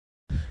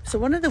So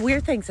one of the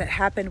weird things that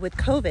happened with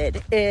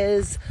COVID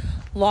is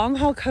long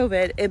haul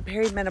COVID and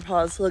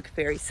perimenopause look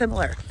very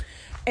similar.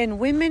 And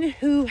women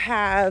who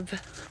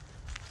have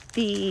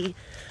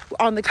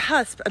on the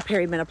cusp of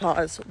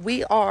perimenopause,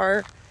 we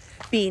are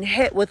being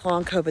hit with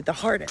long COVID the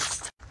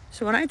hardest.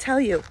 So when I tell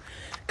you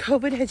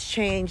COVID has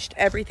changed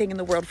everything in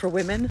the world for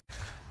women,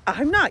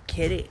 I'm not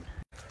kidding.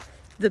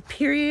 The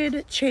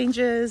period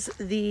changes,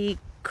 the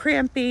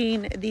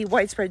cramping, the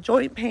widespread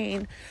joint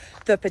pain,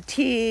 the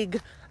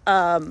fatigue,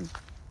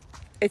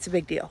 it's a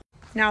big deal.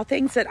 Now,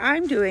 things that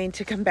I'm doing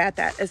to combat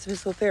that as a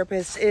physical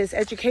therapist is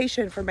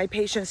education for my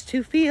patients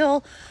to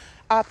feel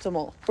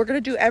optimal. We're going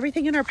to do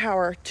everything in our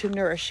power to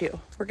nourish you.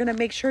 We're going to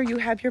make sure you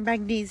have your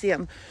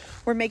magnesium.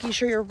 We're making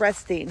sure you're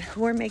resting.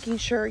 We're making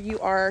sure you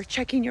are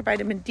checking your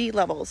vitamin D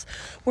levels.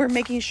 We're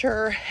making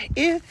sure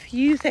if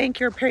you think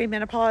you're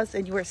perimenopause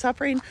and you are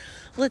suffering,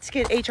 let's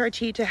get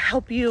HRT to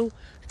help you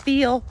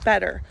feel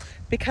better,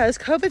 because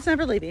COVID's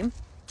never leaving.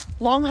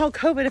 Long haul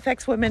COVID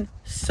affects women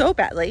so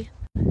badly.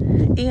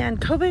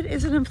 And COVID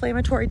is an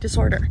inflammatory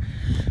disorder.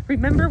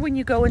 Remember, when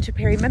you go into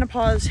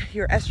perimenopause,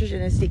 your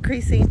estrogen is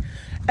decreasing.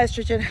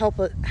 Estrogen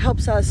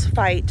helps us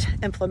fight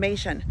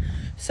inflammation.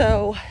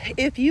 So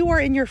if you are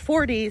in your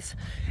 40s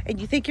and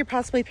you think you're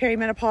possibly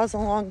perimenopause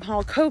and long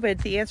haul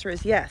COVID, the answer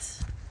is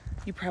yes,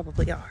 you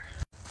probably are.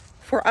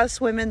 For us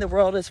women, the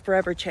world is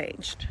forever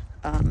changed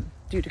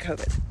due to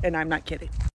COVID, and I'm not kidding.